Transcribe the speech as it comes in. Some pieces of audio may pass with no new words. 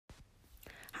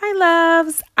Hi,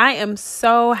 loves. I am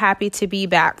so happy to be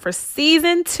back for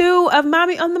season 2 of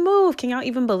Mommy on the Move. Can y'all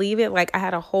even believe it? Like, I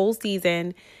had a whole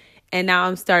season and now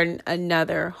I'm starting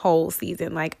another whole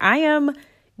season. Like, I am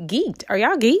geeked. Are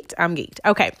y'all geeked? I'm geeked.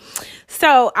 Okay.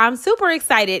 So I'm super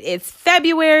excited. It's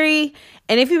February.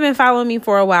 And if you've been following me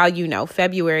for a while, you know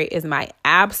February is my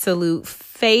absolute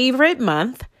favorite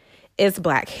month. It's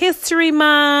Black History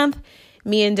Month.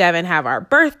 Me and Devin have our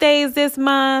birthdays this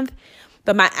month.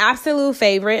 But my absolute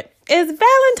favorite is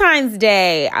Valentine's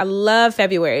Day. I love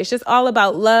February. It's just all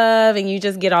about love, and you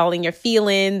just get all in your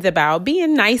feelings about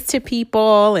being nice to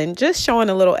people and just showing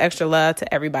a little extra love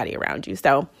to everybody around you.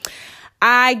 So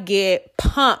I get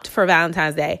pumped for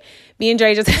Valentine's Day. Me and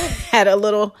Dre just had a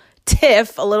little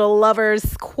tiff, a little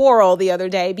lover's quarrel the other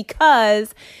day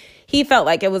because he felt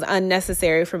like it was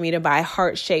unnecessary for me to buy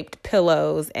heart-shaped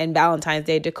pillows and Valentine's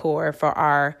Day decor for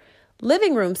our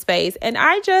living room space. And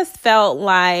I just felt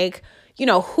like,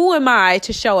 who am I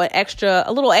to show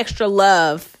a little extra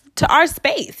love to our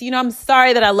space? I'm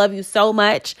sorry that I love you so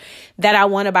much that I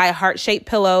want to buy heart-shaped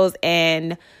pillows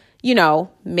and,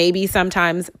 maybe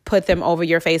sometimes put them over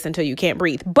your face until you can't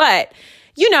breathe. But,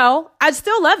 I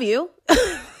still love you.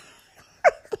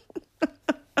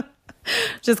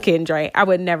 Just kidding, Dre. I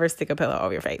would never stick a pillow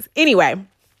over your face. Anyway,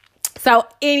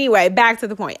 back to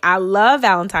the point. I love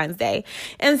Valentine's Day.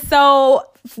 And so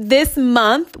this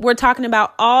month, we're talking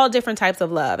about all different types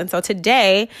of love. And so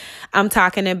today, I'm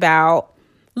talking about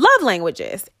love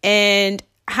languages and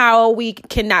how we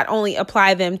can not only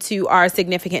apply them to our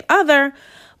significant other,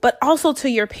 but also to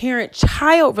your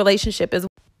parent-child relationship as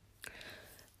well,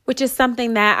 which is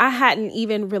something that I hadn't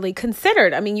even really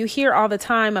considered. I mean, you hear all the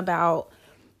time about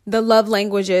the love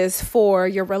languages for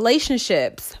your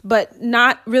relationships, but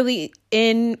not really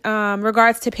in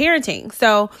regards to parenting.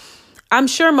 So I'm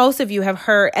sure most of you have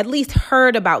at least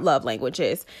heard about love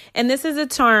languages. And this is a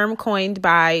term coined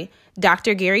by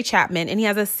Dr. Gary Chapman, and he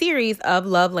has a series of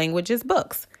love languages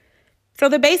books. So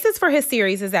the basis for his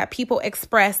series is that people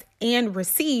express and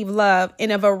receive love in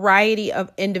a variety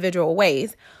of individual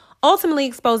ways, ultimately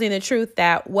exposing the truth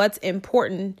that what's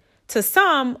important to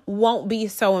some won't be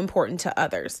so important to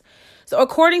others. So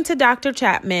according to Dr.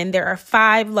 Chapman, there are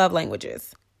 5 love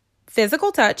languages: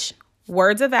 physical touch,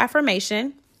 words of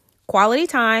affirmation, quality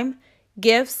time,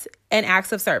 gifts, and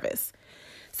acts of service.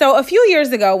 So a few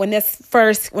years ago, when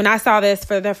I saw this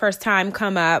for the first time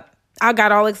come up, I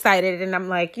got all excited and I'm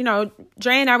like,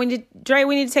 Dre and I, we need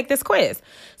to take this quiz.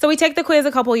 So we take the quiz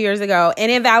a couple years ago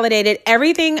and it validated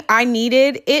everything I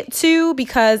needed it to,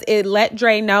 because it let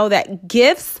Dre know that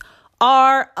gifts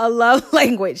are a love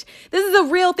language. This is a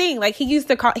real thing. Like he used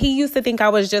to think I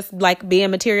was just like being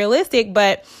materialistic,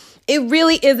 but it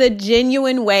really is a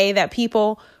genuine way that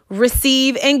people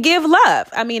receive and give love.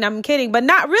 I mean, I'm kidding, but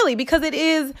not really, because it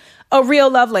is a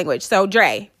real love language. So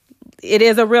Dre, it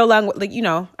is a real language. Like,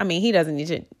 he doesn't need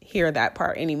to hear that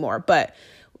part anymore, but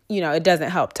it doesn't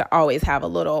help to always have a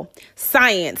little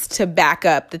science to back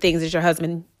up the things that your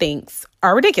husband thinks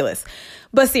are ridiculous.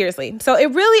 But seriously, so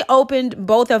it really opened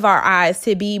both of our eyes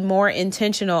to be more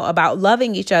intentional about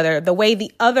loving each other the way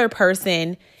the other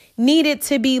person needed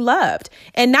to be loved,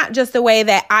 and not just the way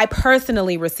that I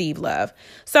personally receive love.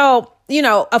 So,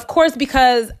 of course,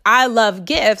 because I love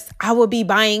gifts, I will be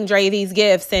buying Dre these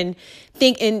gifts and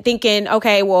thinking,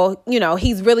 okay, well,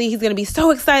 he's going to be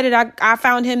so excited. I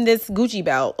found him this Gucci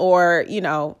belt, or,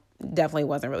 definitely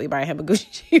wasn't really buying him a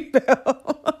Gucci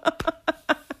belt.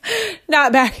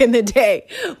 Not back in the day,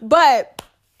 but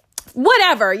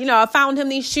whatever, I found him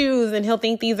these shoes and he'll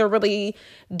think these are really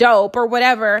dope or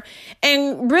whatever.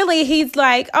 And really he's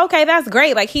like, okay, that's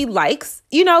great. Like he likes,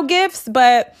 gifts,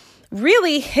 but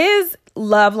really his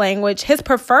love language, his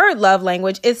preferred love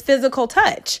language is physical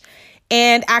touch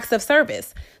and acts of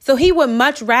service. So he would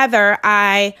much rather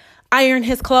I iron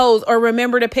his clothes or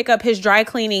remember to pick up his dry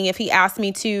cleaning if he asked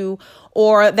me to,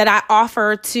 or that I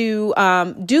offer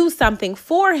to do something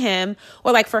for him,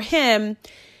 or like for him,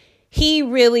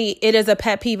 it is a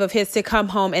pet peeve of his to come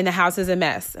home and the house is a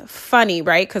mess. Funny,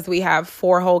 right? Because we have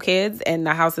 4 whole kids and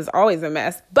the house is always a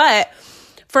mess. But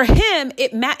for him,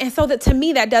 and so that to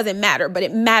me, that doesn't matter, but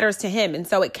it matters to him. And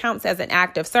so it counts as an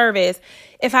act of service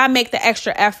if I make the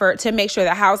extra effort to make sure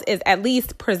the house is at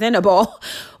least presentable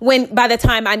by the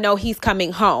time I know he's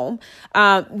coming home.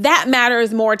 That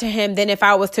matters more to him than if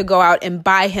I was to go out and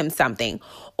buy him something,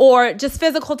 or just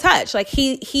physical touch. Like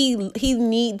he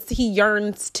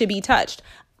yearns to be touched.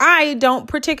 I don't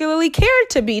particularly care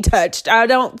to be touched.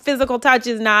 Physical touch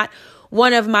is not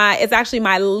it's actually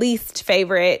my least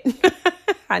favorite.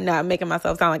 I know I'm making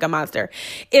myself sound like a monster.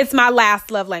 It's my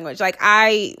last love language. Like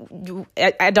I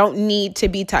don't need to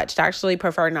be touched. I actually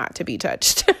prefer not to be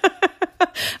touched.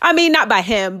 I mean, not by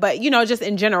him, but just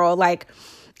in general, like,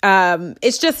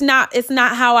 it's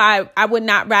not how I would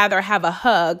not rather have a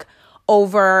hug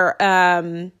over,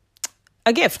 a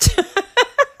gift.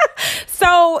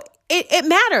 So it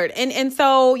mattered. And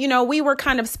so, we were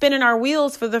kind of spinning our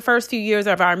wheels for the first few years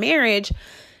of our marriage,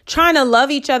 trying to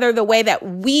love each other the way that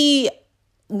we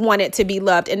wanted to be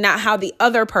loved and not how the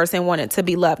other person wanted to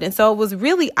be loved. And so it was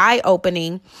really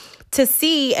eye-opening to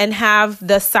see and have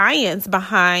the science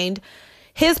behind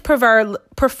his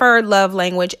preferred love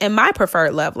language and my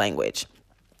preferred love language.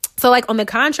 So like on the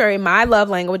contrary, my love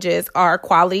languages are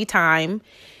quality time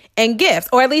and gifts,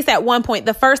 or at least at one point,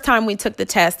 the first time we took the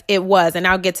test, it was, and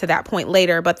I'll get to that point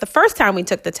later. But the first time we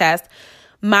took the test,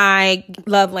 my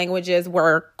love languages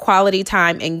were quality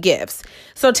time and gifts.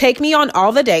 So take me on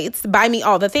all the dates, buy me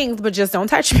all the things, but just don't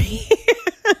touch me.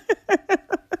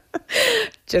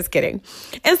 Just kidding.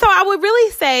 And so I would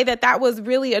really say that was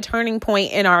really a turning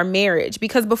point in our marriage,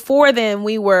 because before then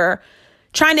we were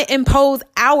trying to impose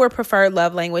our preferred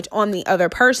love language on the other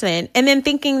person, and then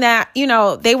thinking that,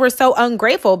 they were so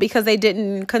ungrateful because they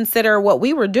didn't consider what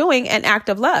we were doing an act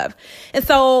of love. And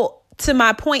so to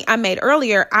my point I made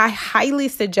earlier, I highly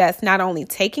suggest not only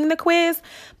taking the quiz,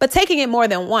 but taking it more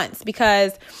than once.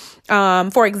 Because,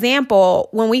 for example,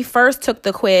 when we first took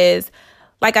the quiz,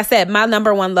 like I said, my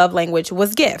number one love language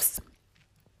was gifts.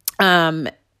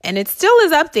 And it still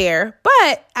is up there.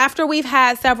 But after we've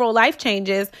had several life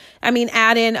changes,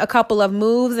 add in a couple of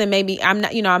moves, and maybe I'm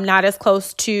not as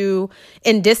close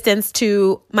in distance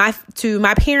to my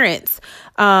parents.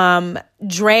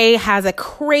 Dre has a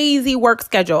crazy work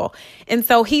schedule, and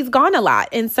so he's gone a lot.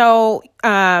 And so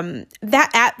factor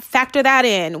that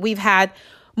in. We've had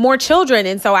more children,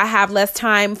 and so I have less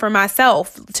time for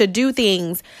myself to do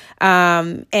things.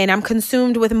 And I'm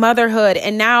consumed with motherhood.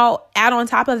 And now add on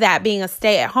top of that being a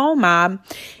stay-at-home mom,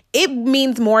 it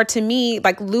means more to me,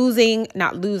 like transitioning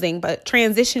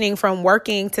from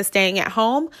working to staying at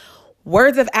home.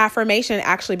 Words of affirmation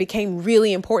actually became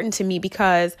really important to me,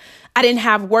 because I didn't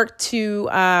have work to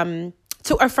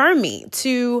affirm me,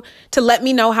 to let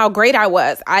me know how great I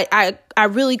was. I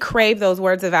really crave those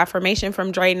words of affirmation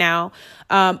from Dre now,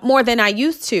 more than I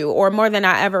used to, or more than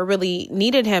I ever really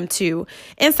needed him to.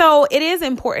 And so it is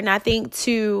important, I think,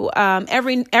 to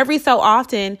every so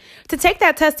often to take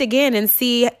that test again and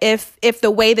see if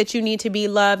the way that you need to be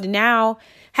loved now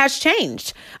has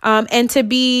changed, and to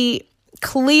be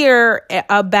clear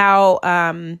about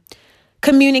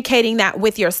communicating that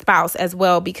with your spouse as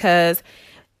well, because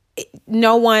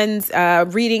no one's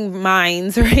reading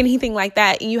minds or anything like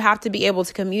that. And you have to be able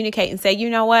to communicate and say, you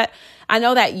know what? I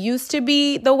know that used to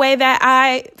be the way that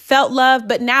I felt love,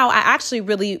 but now I actually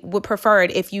really would prefer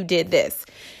it if you did this.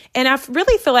 And I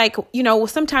really feel like,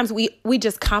 sometimes we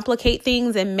just complicate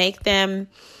things and make them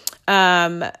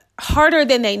harder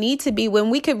than they need to be, when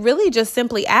we could really just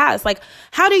simply ask, like,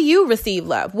 how do you receive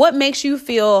love? What makes you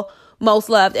feel most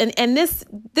loved? And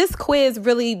this quiz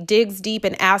really digs deep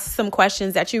and asks some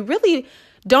questions that you really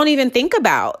don't even think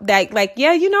about. That, like,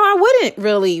 I wouldn't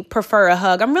really prefer a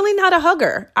hug. I'm really not a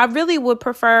hugger. I really would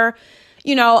prefer,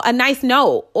 a nice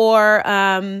note, or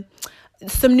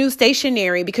some new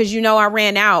stationery because I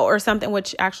ran out, or something,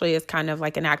 which actually is kind of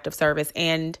like an act of service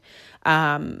and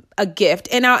a gift.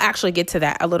 And I'll actually get to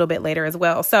that a little bit later as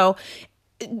well. So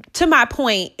to my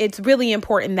point, it's really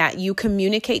important that you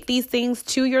communicate these things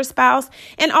to your spouse,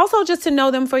 and also just to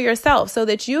know them for yourself, so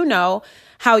that you know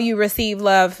how you receive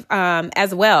love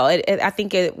as well. I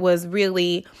think it was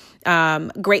really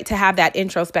great to have that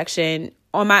introspection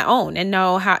on my own and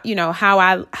know how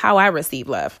I receive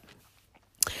love.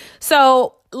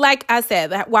 So, like I said,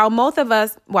 that while most of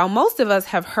us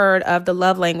have heard of the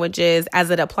love languages as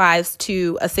it applies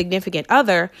to a significant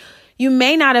other, you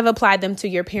may not have applied them to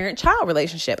your parent-child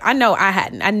relationship. I know I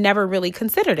hadn't. I never really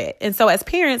considered it. And so as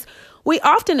parents, we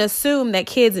often assume that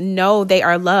kids know they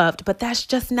are loved, but that's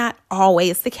just not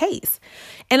always the case.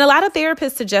 And a lot of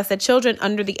therapists suggest that children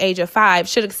under the age of 5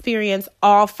 should experience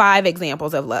all 5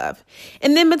 examples of love.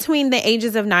 And then between the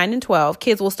ages of 9 and 12,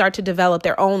 kids will start to develop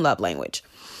their own love language.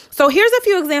 So here's a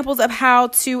few examples of how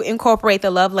to incorporate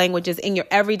the love languages in your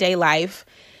everyday life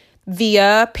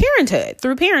via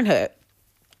through parenthood.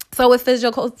 So with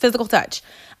physical touch,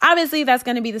 obviously that's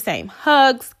going to be the same.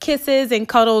 Hugs, kisses, and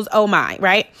cuddles. Oh my,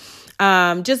 right?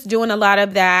 Just doing a lot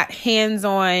of that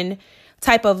hands-on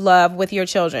type of love with your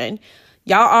children.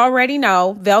 Y'all already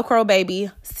know Velcro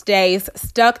baby stays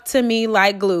stuck to me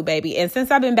like glue, baby. And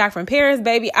since I've been back from Paris,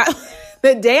 baby,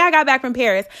 the day I got back from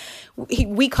Paris,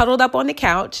 we cuddled up on the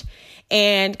couch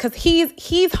And because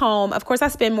he's home, of course, I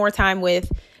spend more time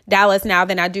with Dallas now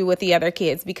than I do with the other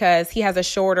kids because he has a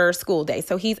shorter school day.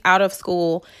 So he's out of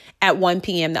school at 1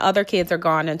 p.m. The other kids are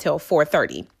gone until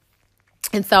 4:30.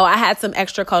 And so I had some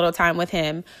extra cuddle time with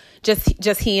him,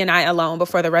 just he and I alone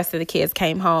before the rest of the kids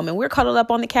came home. And we're cuddled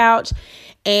up on the couch.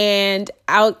 And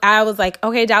I was like,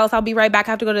 okay, Dallas, I'll be right back.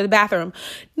 I have to go to the bathroom.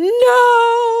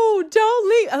 No, don't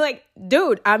leave. I'm like,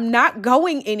 dude, I'm not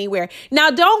going anywhere. Now,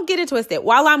 don't get it twisted.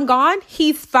 While I'm gone,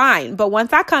 he's fine. But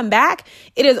once I come back,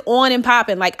 it is on and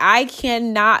popping. Like, I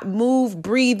cannot move,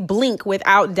 breathe, blink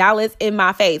without Dallas in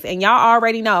my face. And y'all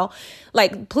already know,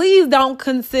 like, please don't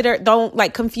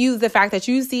confuse the fact that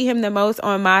you see him the most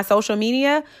on my social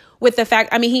media with the fact,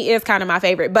 I mean, he is kind of my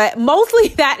favorite, but mostly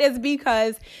that is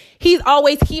because he's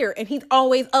always here and he's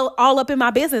always all up in my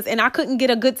business. And I couldn't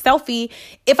get a good selfie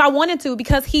if I wanted to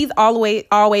because he's always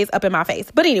up in my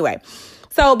face. But anyway,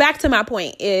 so back to my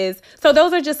point is, so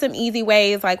those are just some easy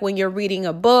ways, like when you're reading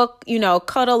a book,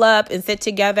 cuddle up and sit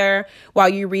together while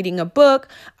you're reading a book.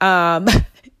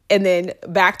 And then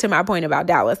back to my point about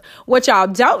Dallas. What y'all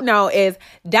don't know is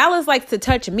Dallas likes to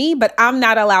touch me, but I'm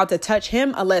not allowed to touch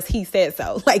him unless he says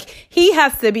so. Like, he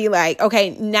has to be like, okay,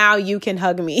 now you can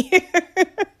hug me.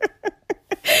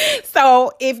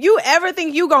 So if you ever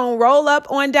think you gonna roll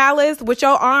up on Dallas with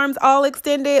your arms all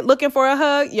extended looking for a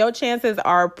hug, your chances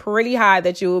are pretty high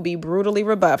that you will be brutally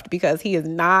rebuffed because he is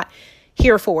not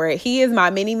here for it. He is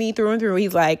my mini me through and through.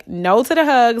 He's like, no to the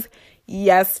hugs,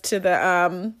 yes to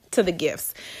the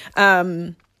gifts.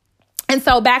 And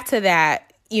so back to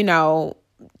that,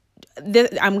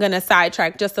 I'm going to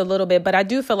sidetrack just a little bit, but I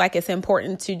do feel like it's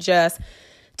important to just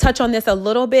touch on this a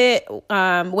little bit.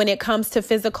 When it comes to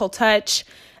physical touch,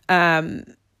 I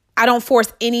don't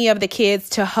force any of the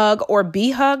kids to hug or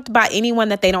be hugged by anyone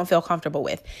that they don't feel comfortable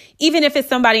with. Even if it's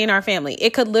somebody in our family,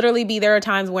 it could literally be, there are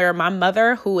times where my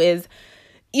mother, who is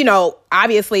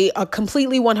obviously a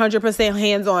completely 100%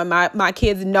 hands-on. My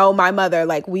kids know my mother.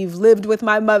 Like, we've lived with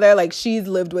my mother. Like, she's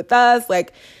lived with us.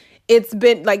 Like, it's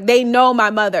been like, they know my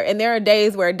mother. And there are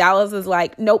days where Dallas is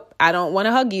like, nope, I don't want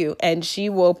to hug you. And she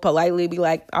will politely be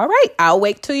like, all right, I'll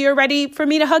wait till you're ready for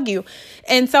me to hug you.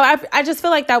 And so I just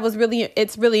feel like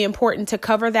it's really important to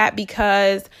cover that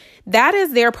because that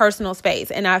is their personal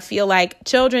space. And I feel like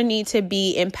children need to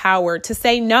be empowered to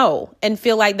say no and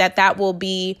feel like that will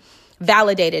be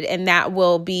validated and that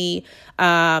will be,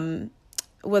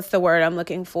 what's the word I'm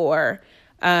looking for?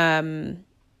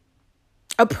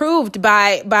 Approved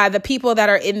by the people that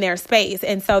are in their space.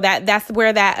 And so that's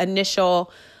where that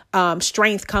initial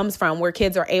strength comes from, where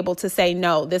kids are able to say,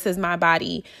 no, this is my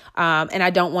body. And I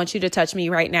don't want you to touch me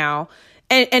right now.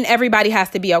 And everybody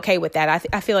has to be okay with that.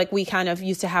 I feel like we kind of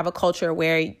used to have a culture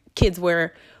where kids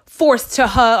were forced to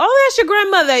hug. Oh, that's your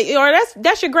grandmother, or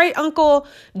that's your great uncle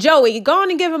Joey. Go on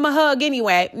and give him a hug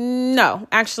anyway. No,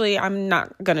 actually, I'm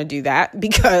not going to do that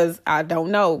because I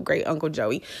don't know great uncle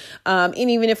Joey. And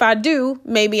even if I do,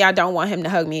 maybe I don't want him to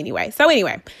hug me anyway. So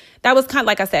anyway, that was kind of,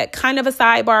 like I said, kind of a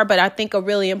sidebar, but I think a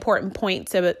really important point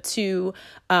to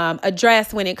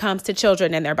address when it comes to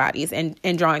children and their bodies and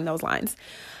drawing those lines.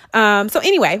 So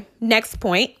anyway, next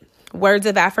point. Words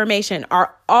of affirmation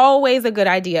are always a good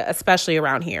idea, especially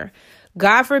around here.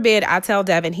 God forbid I tell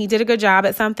Devin he did a good job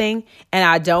at something and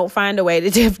I don't find a way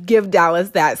to give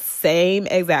Dallas that same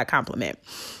exact compliment.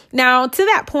 Now, to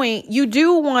that point, you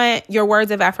do want your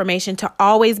words of affirmation to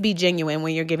always be genuine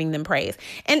when you're giving them praise.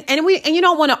 And you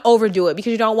don't want to overdo it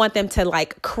because you don't want them to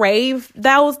like crave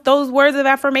those words of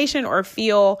affirmation or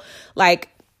feel like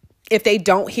if they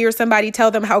don't hear somebody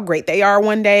tell them how great they are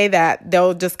one day, that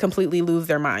they'll just completely lose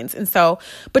their minds. And so,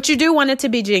 but you do want it to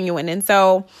be genuine. And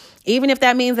so even if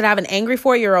that means that I have an angry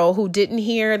 4-year-old who didn't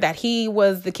hear that he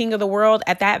was the king of the world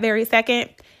at that very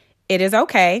second, it is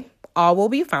okay. All will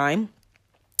be fine.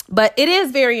 But it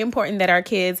is very important that our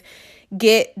kids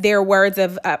get their words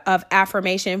of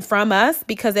affirmation from us,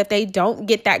 because if they don't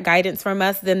get that guidance from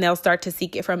us, then they'll start to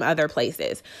seek it from other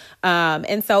places.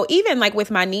 And so even like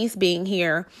with my niece being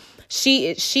here,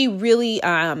 she really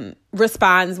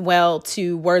responds well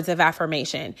to words of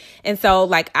affirmation. And so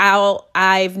like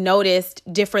I've noticed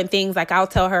different things. Like I'll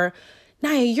tell her,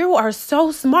 Naya, you are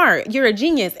so smart. You're a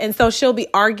genius. And so she'll be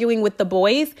arguing with the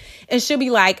boys and she'll be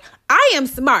like, I am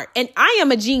smart and I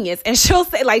am a genius. And she'll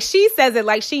say, like, she says it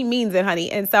like she means it,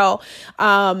 honey. And so,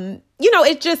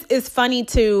 it just is funny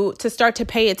to start to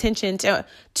pay attention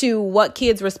to what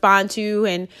kids respond to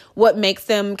and what makes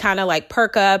them kind of like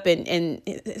perk up and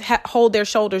hold their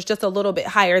shoulders just a little bit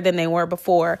higher than they were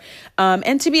before.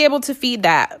 And to be able to feed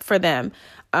that for them.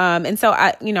 And so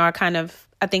I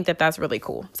think that that's really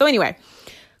cool. So anyway,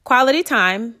 quality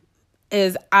time.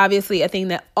 is obviously a thing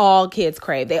that all kids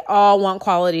crave. They all want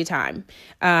quality time.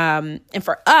 And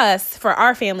for us, for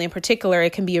our family in particular,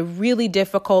 it can be a really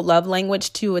difficult love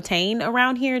language to attain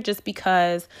around here just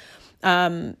because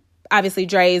obviously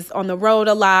Dre's on the road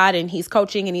a lot and he's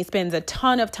coaching and he spends a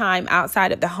ton of time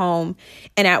outside of the home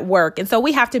and at work. And so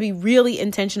we have to be really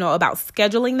intentional about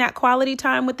scheduling that quality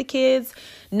time with the kids,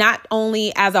 not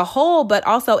only as a whole, but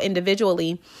also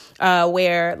individually.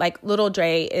 Where like little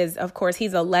Dre is, of course,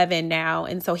 he's 11 now.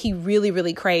 And so he really,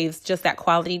 really craves just that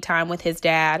quality time with his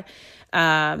dad.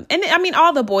 And I mean,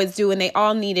 all the boys do, and they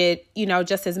all need it,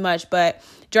 just as much. But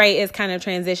Dre is kind of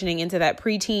transitioning into that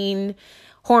preteen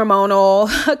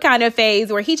hormonal kind of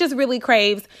phase where he just really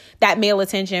craves that male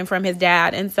attention from his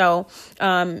dad. And so,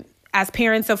 as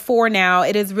parents of 4 now,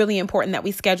 it is really important that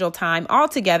we schedule time all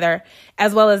together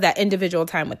as well as that individual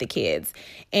time with the kids.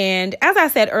 And as I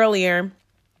said earlier,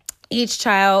 each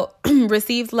child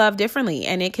receives love differently,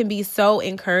 and it can be so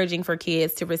encouraging for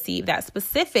kids to receive that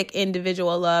specific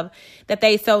individual love that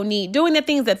they so need, doing the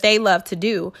things that they love to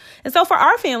do. And so for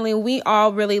our family, we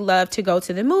all really love to go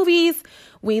to the movies.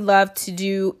 We love to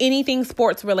do anything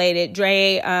sports related.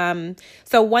 Dre,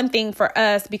 so one thing for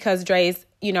us, because Dre's,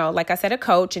 like I said, a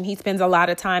coach, and he spends a lot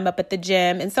of time up at the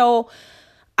gym. And so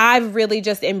I've really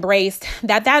just embraced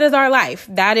that is our life.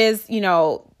 That is,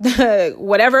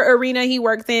 whatever arena he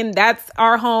works in, that's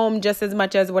our home just as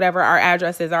much as whatever our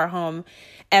address is our home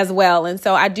as well. And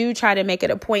so I do try to make it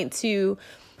a point to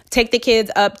take the kids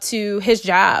up to his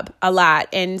job a lot.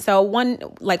 And so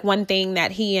one thing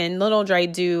that he and little Dre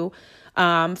do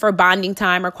for bonding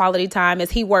time or quality time is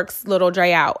he works little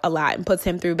Dre out a lot and puts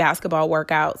him through basketball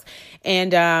workouts.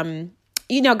 And,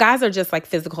 guys are just like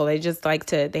physical. They just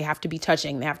they have to be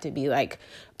touching. They have to be like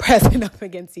pressing up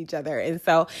against each other. And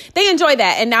so they enjoy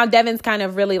that. And now Devin's kind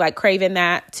of really like craving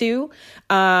that too,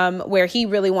 where he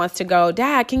really wants to go,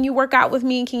 Dad, can you work out with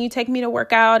me? Can you take me to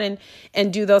work out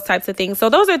and do those types of things? So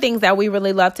those are things that we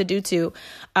really love to do too.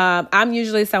 I'm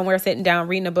usually somewhere sitting down,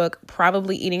 reading a book,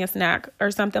 probably eating a snack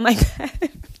or something like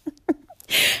that,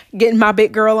 getting my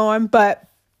big girl on. But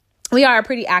we are a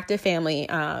pretty active family.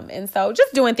 And so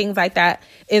just doing things like that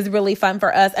is really fun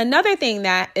for us. Another thing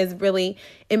that is really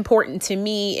important to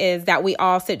me is that we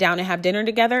all sit down and have dinner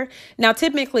together. Now,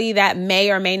 typically that may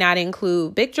or may not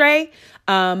include Big Dre.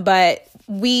 But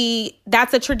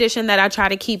that's a tradition that I try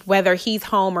to keep whether he's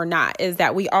home or not, is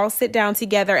that we all sit down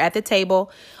together at the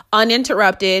table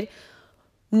uninterrupted.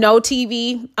 No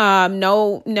TV,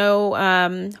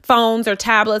 no phones or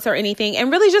tablets or anything,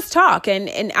 and really just talk. And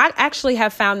I actually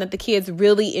have found that the kids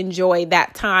really enjoy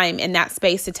that time and that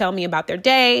space to tell me about their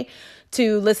day,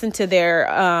 to listen to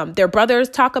their brothers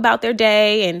talk about their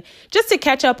day, and just to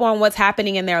catch up on what's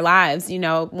happening in their lives.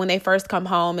 When they first come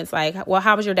home, it's like, well,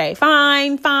 how was your day?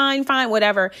 Fine,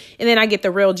 whatever. And then I get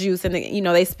the real juice and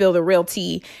they spill the real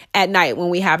tea at night when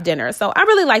we have dinner. So I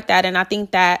really like that. And I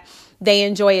think that they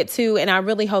enjoy it too. And I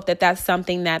really hope that that's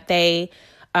something that they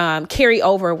carry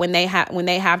over when they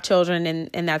have children.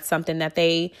 And that's something that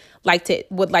they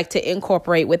would like to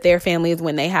incorporate with their families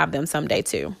when they have them someday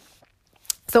too.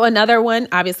 So another one,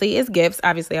 obviously, is gifts.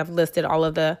 Obviously, I've listed all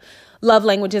of the love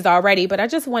languages already, but I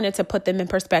just wanted to put them in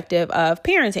perspective of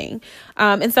parenting.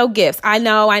 And so gifts, I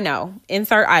know,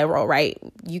 insert eye roll, right?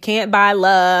 You can't buy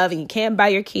love and you can't buy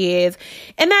your kids.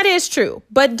 And that is true,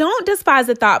 but don't despise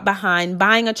the thought behind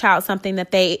buying a child something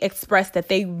that they expressed that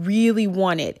they really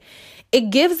wanted. It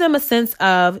gives them a sense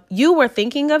of, you were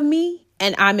thinking of me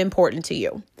and I'm important to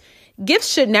you. Gifts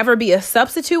should never be a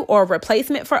substitute or a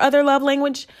replacement for other love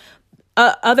languages,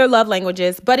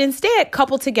 but instead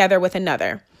couple together with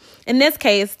another. In this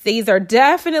case, these are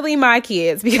definitely my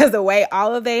kids, because the way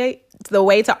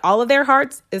to all of their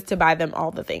hearts is to buy them all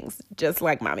the things, just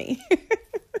like mommy.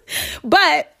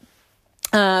 But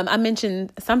I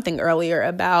mentioned something earlier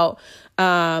about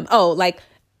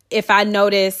if I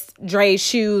notice Dre's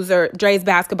shoes or Dre's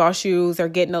basketball shoes are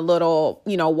getting a little,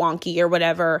 wonky or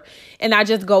whatever, and I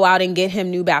just go out and get him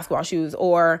new basketball shoes,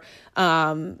 or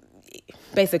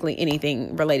basically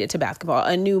anything related to basketball,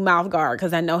 a new mouth guard,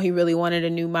 because I know he really wanted a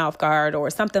new mouth guard or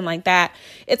something like that.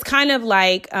 It's kind of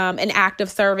like an act of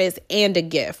service and a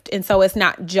gift. And so it's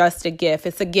not just a gift.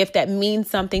 It's a gift that means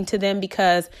something to them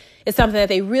because it's something that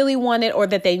they really wanted or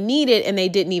that they needed and they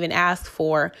didn't even ask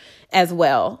for as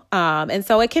well. And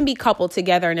so it can be coupled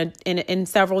together in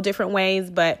several different ways,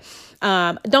 but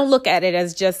don't look at it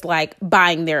as just like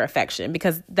buying their affection,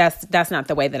 because that's not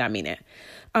the way that I mean it.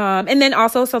 And then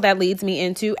also, so that leads me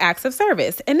into acts of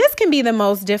service. And this can be the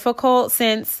most difficult,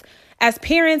 since as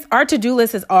parents, our to-do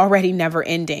list is already never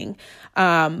ending.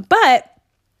 But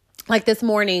like this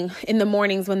morning, in the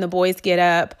mornings when the boys get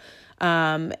up,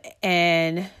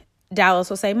 and Dallas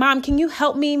will say, Mom, can you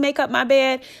help me make up my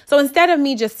bed? So instead of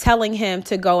me just telling him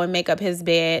to go and make up his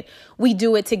bed, we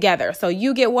do it together. So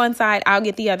you get one side, I'll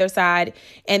get the other side.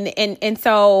 And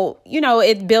so,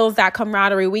 it builds that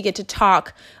camaraderie. We get to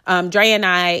talk. Dre and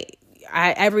I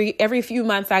every few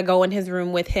months I go in his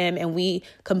room with him and we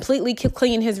completely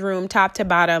clean his room top to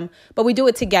bottom, but we do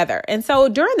it together. And so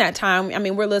during that time,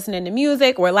 we're listening to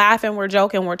music, we're laughing, we're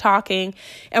joking, we're talking,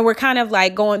 and we're kind of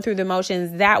like going through the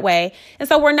motions that way. And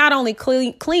so we're not only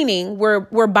cleaning,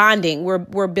 we're bonding,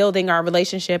 we're building our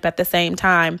relationship at the same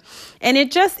time. And it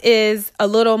just is a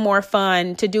little more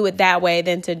fun to do it that way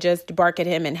than to just bark at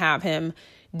him and have him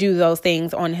do those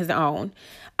things on his own.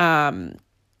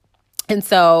 And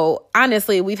so,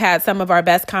 honestly, we've had some of our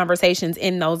best conversations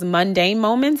in those mundane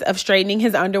moments of straightening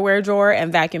his underwear drawer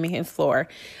and vacuuming his floor.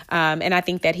 And I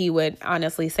think that he would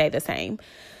honestly say the same.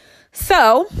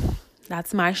 So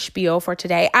that's my spiel for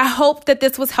today. I hope that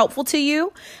this was helpful to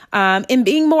you in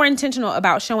being more intentional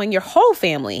about showing your whole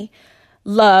family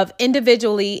love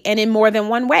individually and in more than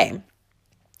one way.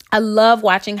 I love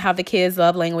watching how the kids'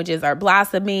 love languages are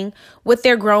blossoming with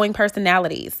their growing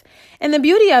personalities. And the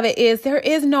beauty of it is there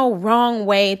is no wrong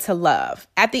way to love.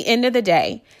 At the end of the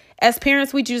day, as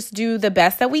parents, we just do the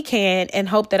best that we can and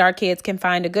hope that our kids can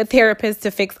find a good therapist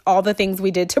to fix all the things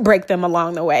we did to break them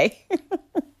along the way.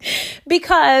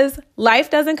 Because life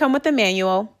doesn't come with a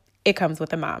manual, it comes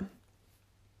with a mom.